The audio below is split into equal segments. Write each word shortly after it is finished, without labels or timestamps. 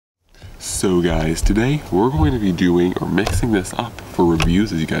So guys, today we're going to be doing or mixing this up for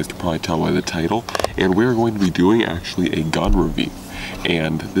reviews, as you guys can probably tell by the title, and we're going to be doing actually a gun review.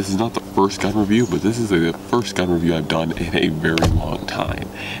 And this is not the first gun review, but this is the first gun review I've done in a very long time.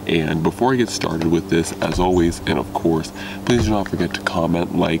 And before I get started with this, as always, and of course, please do not forget to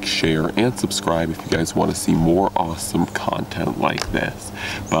comment, like, share, and subscribe if you guys want to see more awesome content like this.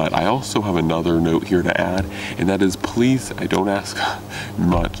 But I also have another note here to add, and that is, please, I don't ask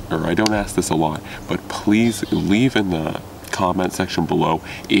much, or I don't ask this a lot, but please leave in the comment section below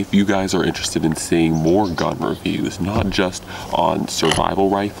if you guys are interested in seeing more gun reviews, not just on survival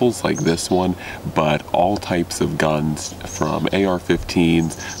rifles like this one, but all types of guns from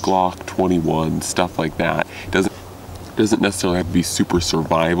AR-15s, Glock 21, stuff like that. Doesn't necessarily have to be super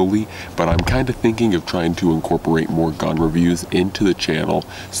survivally, but I'm kind of thinking of trying to incorporate more gun reviews into the channel.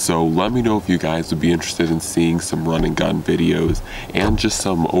 So let me know if you guys would be interested in seeing some run and gun videos and just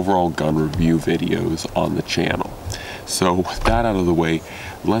some overall gun review videos on the channel. So with that out of the way,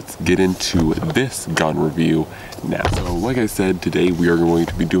 let's get into this gun review now. So like I said, today we are going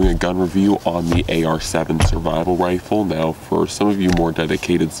to be doing a gun review on the AR-7 survival rifle. Now for some of you more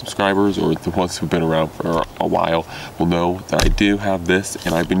dedicated subscribers, or the ones who've been around for a while, will know that I do have this,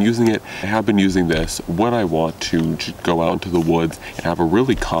 and I've been using it. I have been using this when I want to go out into the woods and have a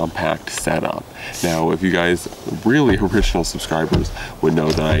really compact setup. Now if you guys really original subscribers would know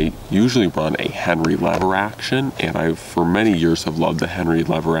that I usually run a Henry lever action, and I for many years have loved the Henry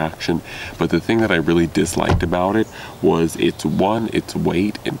lever action, but the thing that I really disliked about it was its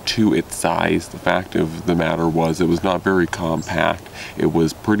weight, and two, its size. The fact of the matter was it was not very compact, it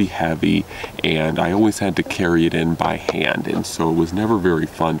was pretty heavy, and I always had to carry it in by hand, and so it was never very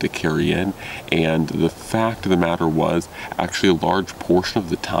fun to carry in. And the fact of the matter was, actually a large portion of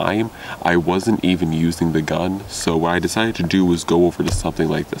the time I wasn't even using the gun. So what I decided to do was go over to something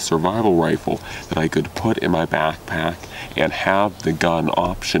like the survival rifle that I could put in my backpack and have the gun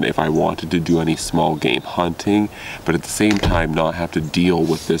option if I wanted to do any small game hunting, but at the same time not have to deal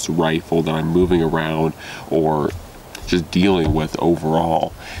with this rifle that I'm moving around or just dealing with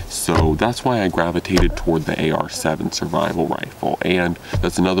overall. So that's why I gravitated toward the AR-7 survival rifle, and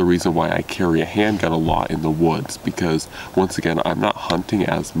that's another reason why I carry a handgun a lot in the woods, because once again, I'm not hunting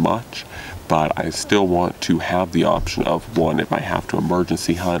as much, but I still want to have the option of one, if I have to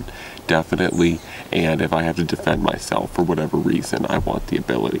emergency hunt, definitely, and if I have to defend myself for whatever reason, I want the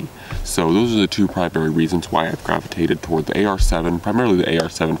ability. So those are the two primary reasons why I've gravitated toward the AR-7, primarily the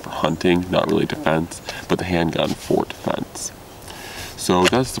AR-7 for hunting, not really defense, but the handgun for defense. So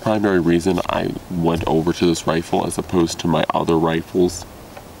that's the primary reason I went over to this rifle as opposed to my other rifles.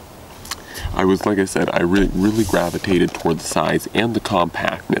 I was, like I said, I really gravitated toward the size and the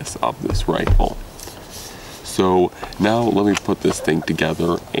compactness of this rifle. So now let me put this thing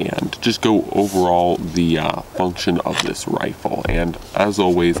together and just go overall the function of this rifle. And as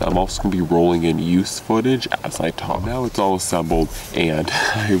always, I'm also going to be rolling in use footage as I talk. Now it's all assembled, and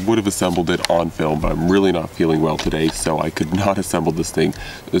I would have assembled it on film, but I'm really not feeling well today, so I could not assemble this thing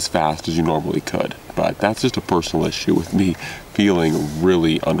as fast as you normally could. But that's just a personal issue with me feeling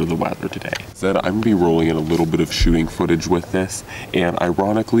really under the weather today. So I'm going to be rolling in a little bit of shooting footage with this, and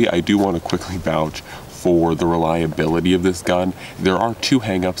ironically, I do want to quickly vouch for the reliability of this gun. There are two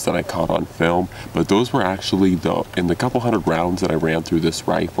hang-ups that I caught on film, but those were actually in the couple hundred rounds that I ran through this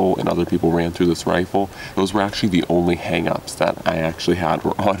rifle and other people ran through this rifle, those were actually the only hang-ups that I actually had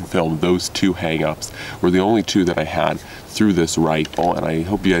were on film. Those two hang-ups were the only two that I had through this rifle, and I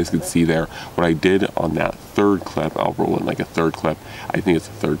hope you guys could see there what I did on that third clip. I'll roll in like a third clip. I think it's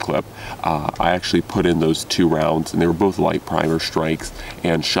a third clip. I actually put in those two rounds, and they were both light primer strikes,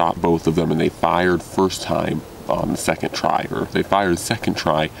 and shot both of them, and they fired first time on the second try, or they fired second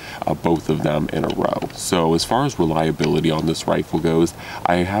try, both of them in a row. So as far as reliability on this rifle goes,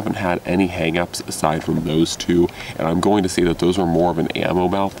 I haven't had any hang-ups aside from those two, and I'm going to say that those were more of an ammo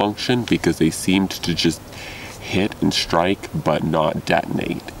malfunction because they seemed to just hit and strike but not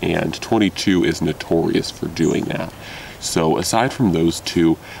detonate, and 22 is notorious for doing that. So aside from those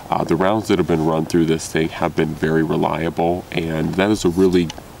two, the rounds that have been run through this thing have been very reliable, and that is a really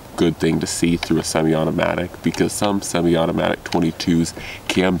good thing to see through a semi-automatic, because some semi-automatic 22s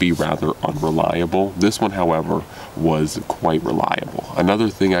can be rather unreliable. This one, however, was quite reliable. Another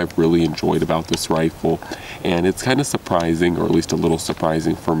thing I've really enjoyed about this rifle, and it's kind of surprising, or at least a little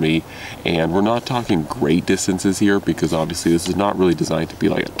surprising for me, and we're not talking great distances here because obviously this is not really designed to be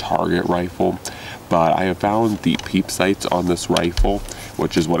like a target rifle, but I have found the peep sights on this rifle,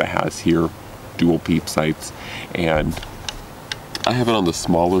 which is what it has here, dual peep sights, and I have it on the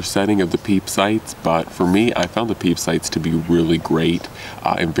smaller setting of the peep sights, but for me, I found the peep sights to be really great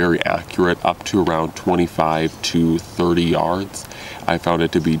and very accurate, up to around 25 to 30 yards. I found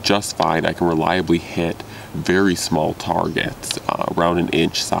it to be just fine. I can reliably hit very small targets, around an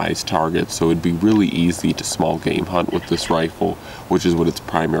inch size targets, so it'd be really easy to small game hunt with this rifle, which is what its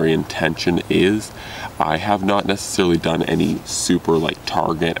primary intention is. I have not necessarily done any super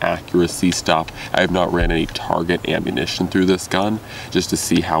target accuracy stuff. I have not ran any target ammunition through this gun just to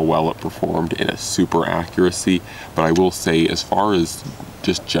see how well it performed in a super accuracy, but I will say as far as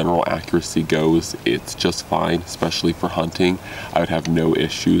just general accuracy goes, it's just fine, especially for hunting. I would have no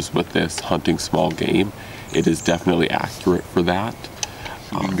issues with this hunting small game. It is definitely accurate for that.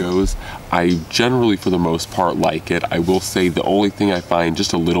 Goes, I generally for the most part like it. I will say the only thing I find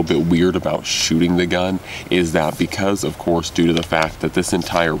just a little bit weird about shooting the gun is that because of course due to the fact that this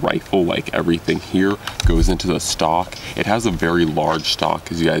entire rifle, like everything here, goes into the stock, it has a very large stock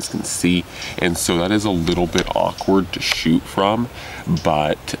as you guys can see, and so that is a little bit awkward to shoot from.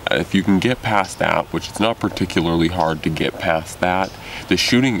 But if you can get past that, which it's not particularly hard to get past that, the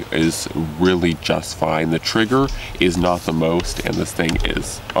shooting is really just fine. The trigger is not the most, and this thing is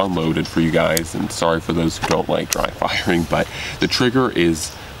unloaded for you guys, and sorry for those who don't like dry firing, but the trigger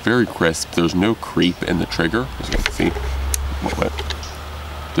is very crisp. There's no creep in the trigger, as you can see.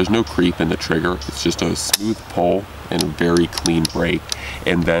 There's no creep in the trigger. It's just a smooth pull and a very clean break,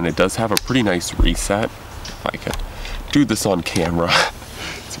 and then it does have a pretty nice reset. If I can do this on camera,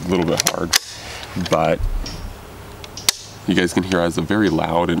 it's a little bit hard, but you guys can hear it has a very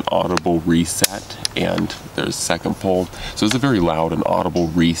loud and audible reset, and there's second pull. So it's a very loud and audible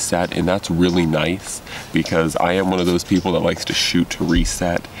reset, and that's really nice because I am one of those people that likes to shoot to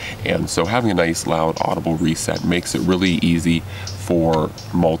reset, and so having a nice loud audible reset makes it really easy for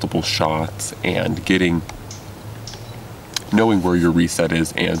multiple shots and knowing where your reset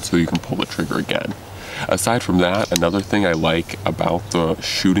is, and so you can pull the trigger again. Aside from that, another thing I like about the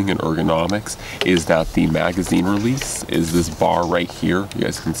shooting and ergonomics is that the magazine release is this bar right here, you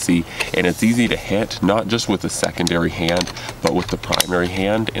guys can see, and it's easy to hit, not just with the secondary hand, but with the primary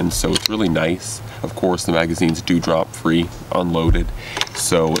hand, and so it's really nice. Of course, the magazines do drop free, unloaded,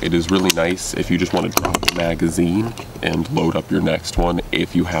 so it is really nice if you just want to drop the magazine and load up your next one.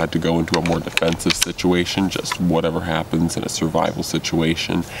 If you had to go into a more defensive situation, just whatever happens in a survival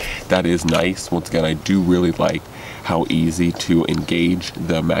situation, that is nice. Once again, I do really like how easy to engage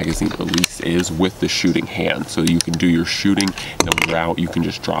the magazine release is with the shooting hand. So you can do your shooting, and when you're out, you can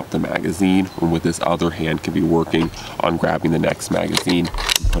just drop the magazine, and with this other hand can be working on grabbing the next magazine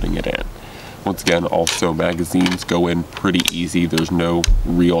and putting it in. Once again, also magazines go in pretty easy. There's no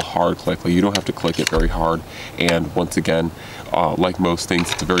real hard click. You don't have to click it very hard. And once again, like most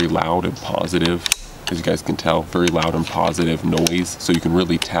things, it's very loud and positive. As you guys can tell, very loud and positive noise. So you can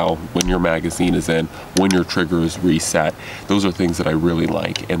really tell when your magazine is in, when your trigger is reset. Those are things that I really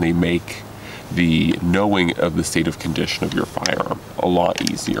like, and they make the knowing of the state of condition of your firearm a lot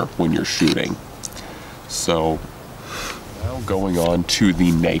easier when you're shooting. So now going on to the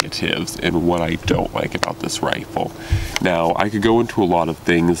negatives and what I don't like about this rifle. Now, I could go into a lot of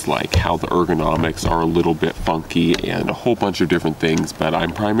things like how the ergonomics are a little bit funky and a whole bunch of different things, but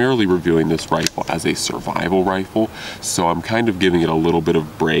I'm primarily reviewing this rifle as a survival rifle, so I'm kind of giving it a little bit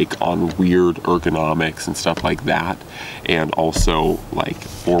of break on weird ergonomics and stuff like that, and also like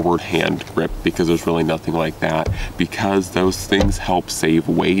forward hand grip, because there's really nothing like that, because those things help save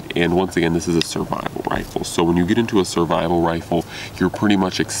weight. And once again, this is a survival rifle, so when you get into a survival rifle, you're pretty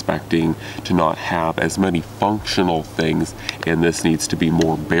much expecting to not have as many functional things, and this needs to be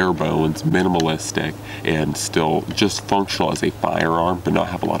more bare bones, minimalistic, and still just functional as a firearm, but not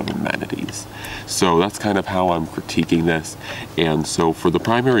have a lot of amenities. So that's kind of how I'm critiquing this. And so for the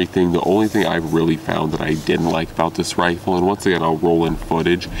primary thing, the only thing I've really found that I didn't like about this rifle, and once again I'll roll in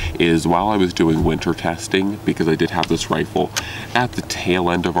footage, is while I was doing winter testing, because I did have this rifle at the tail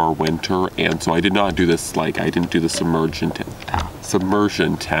end of our winter, and so I did not do this, I didn't do the submersion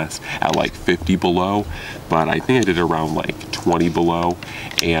test at like 50 below, but I think I did around like 20 below,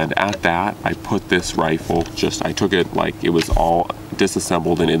 and at that I put this rifle, I took it like it was all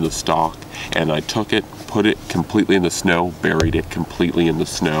disassembled and in the stock, and I took it, put it completely in the snow, buried it completely in the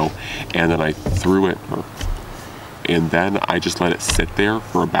snow, and then I threw it, and then I just let it sit there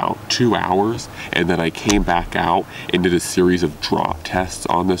for about 2 hours, and then I came back out and did a series of drop tests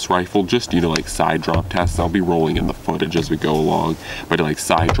on this rifle, just, like side drop tests. I'll be rolling in the footage as we go along, but like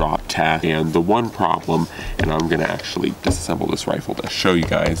side drop tests. And the one problem, and I'm gonna actually disassemble this rifle to show you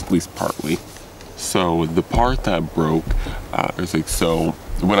guys, at least partly. So the part that broke is so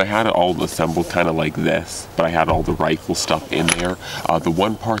when I had it all assembled kind of like this, but I had all the rifle stuff in there, the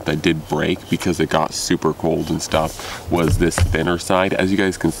one part that did break because it got super cold and stuff was this thinner side. As you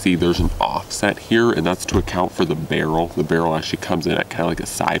guys can see, there's an offset here, and that's to account for the barrel. The barrel actually comes in at kind of like a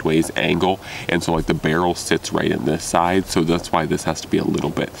sideways angle, and so like the barrel sits right in this side, so that's why this has to be a little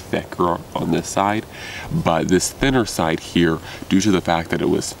bit thicker on this side. But this thinner side here, due to the fact that it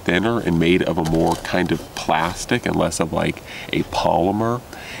was thinner and made of a more kind of plastic and less of like a polymer,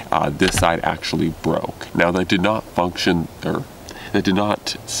 this side actually broke. Now that did not function, or that did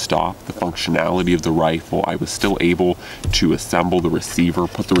not stop the functionality of the rifle. I was still able to assemble the receiver,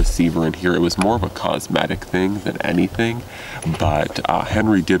 put the receiver in here. It was more of a cosmetic thing than anything, but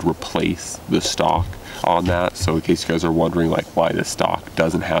Henry did replace the stock on that. So in case you guys are wondering like why the stock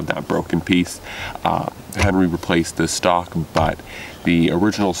doesn't have that broken piece, Henry replaced this stock, but the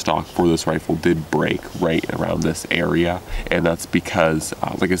original stock for this rifle did break right around this area, and that's because,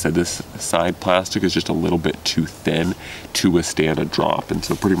 like I said, this side plastic is just a little bit too thin to withstand a drop, and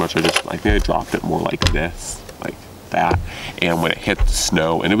so pretty much I think I dropped it more like this, like that, and when it hit the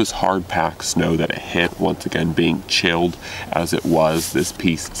snow, and it was hard packed snow that it hit, once again being chilled as it was, this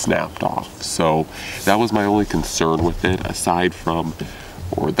piece snapped off. So that was my only concern with it, aside from,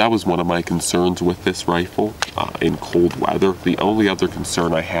 or that was one of my concerns with this rifle in cold weather. The only other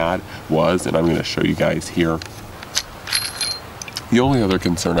concern I had was, and I'm going to show you guys here, the only other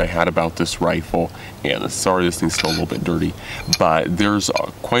concern I had about this rifle, and sorry this thing's still a little bit dirty, but there's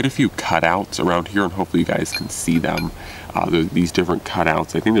quite a few cutouts around here, and hopefully you guys can see them. These different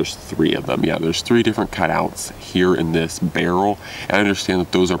cutouts, I think there's 3 of them. Yeah, there's 3 different cutouts here in this barrel, and I understand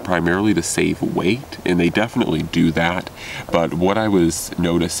that those are primarily to save weight, and they definitely do that. But what I was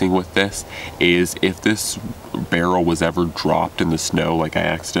noticing with this is if this barrel was ever dropped in the snow, like I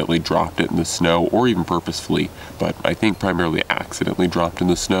accidentally dropped it in the snow, or even purposefully, but I think primarily accidentally dropped in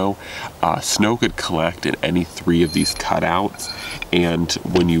the snow, snow could collect in any 3 of these cutouts, and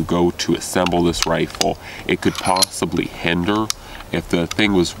when you go to assemble this rifle, it could possibly hinder, if the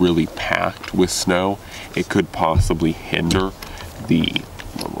thing was really packed with snow, it could possibly hinder the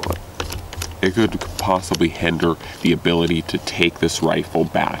ability to take this rifle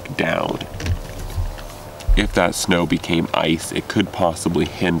back down. If that snow became ice, it could possibly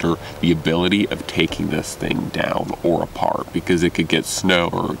hinder the ability of taking this thing down or apart, because it could get snow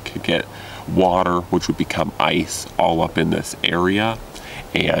or it could get water, which would become ice all up in this area,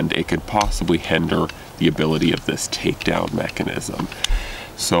 and it could possibly hinder the ability of this takedown mechanism.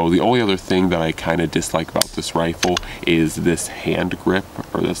 So the only other thing that I kind of dislike about this rifle is this hand grip,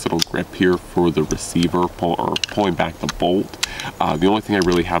 or this little grip here for the receiver pulling back the bolt. The only thing I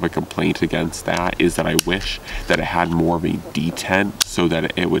really have a complaint against that is that I wish that it had more of a detent so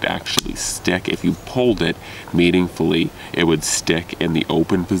that it would actually stick. If you pulled it meaningfully, it would stick in the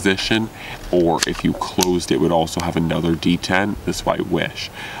open position, or if you closed it would also have another detent. This is what I wish.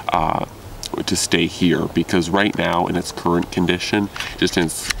 To stay here, because right now in its current condition, just in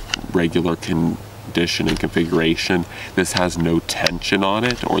its regular condition and configuration, this has no tension on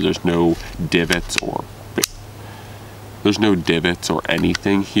it, or there's no divots or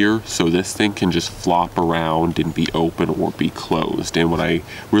anything here, so this thing can just flop around and be open or be closed. And what I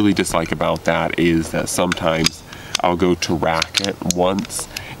really dislike about that is that sometimes I'll go to rack it once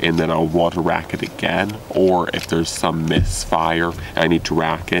and then I'll want to rack it again, or if there's some misfire I need to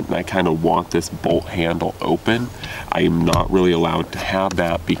rack it and I kind of want this bolt handle open, I am not really allowed to have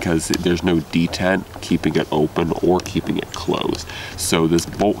that because there's no detent keeping it open or keeping it closed. So this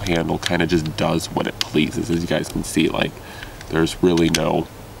bolt handle kind of just does what it pleases. As you guys can see, like there's really no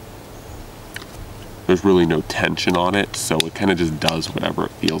tension on it, so it kind of just does whatever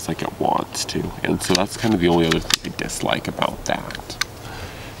it feels like it wants to. And so that's kind of the only other thing I dislike about that.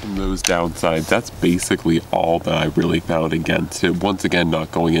 And those downsides, that's basically all that I really found against it. Once again,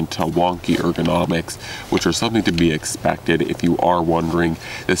 not going into wonky ergonomics, which are something to be expected. If you are wondering,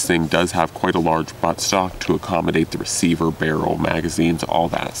 this thing does have quite a large buttstock to accommodate the receiver, barrel, magazines, all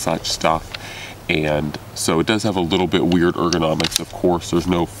that such stuff. And so it does have a little bit weird ergonomics. Of course, there's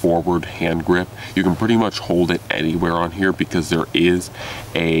no forward hand grip. You can pretty much hold it anywhere on here because there is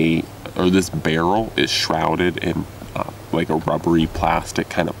this barrel is shrouded in like a rubbery plastic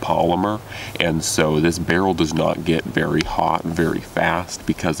kind of polymer, and so this barrel does not get very hot very fast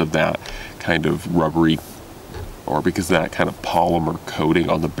because of that kind of rubbery or because of that kind of polymer coating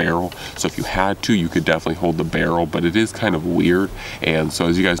on the barrel. So if you had to, you could definitely hold the barrel, but it is kind of weird. And so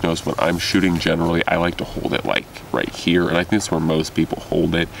as you guys notice, when I'm shooting generally, I like to hold it like right here, and I think that's where most people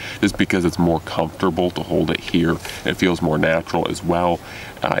hold it, just because it's more comfortable to hold it here. It feels more natural as well.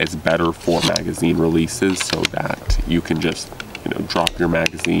 It's better for magazine releases, so that you can just, you know, drop your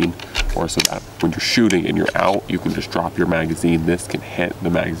magazine, or so that when you're shooting and you're out, you can just drop your magazine. This can hit the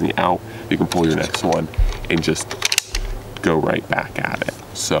magazine out. You can pull your next one and just go right back at it.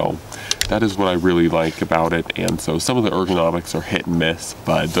 So that is what I really like about it. And so some of the ergonomics are hit and miss,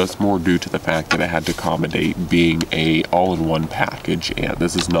 but that's more due to the fact that I had to accommodate being a all-in-one package, and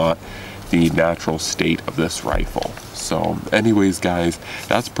this is not the natural state of this rifle. So anyways guys,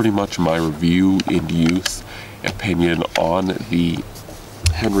 that's pretty much my review in use opinion on the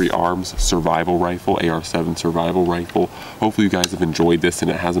Henry Arms survival rifle, AR-7 survival rifle. Hopefully you guys have enjoyed this and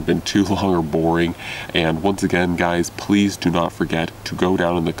it hasn't been too long or boring. And once again guys, please do not forget to go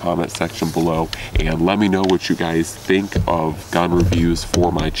down in the comment section below and let me know what you guys think of gun reviews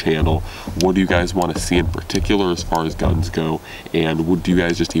for my channel. What do you guys want to see in particular as far as guns go, and do you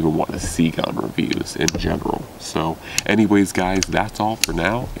guys just even want to see gun reviews in general? So anyways guys, that's all for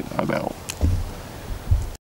now, and I'm out.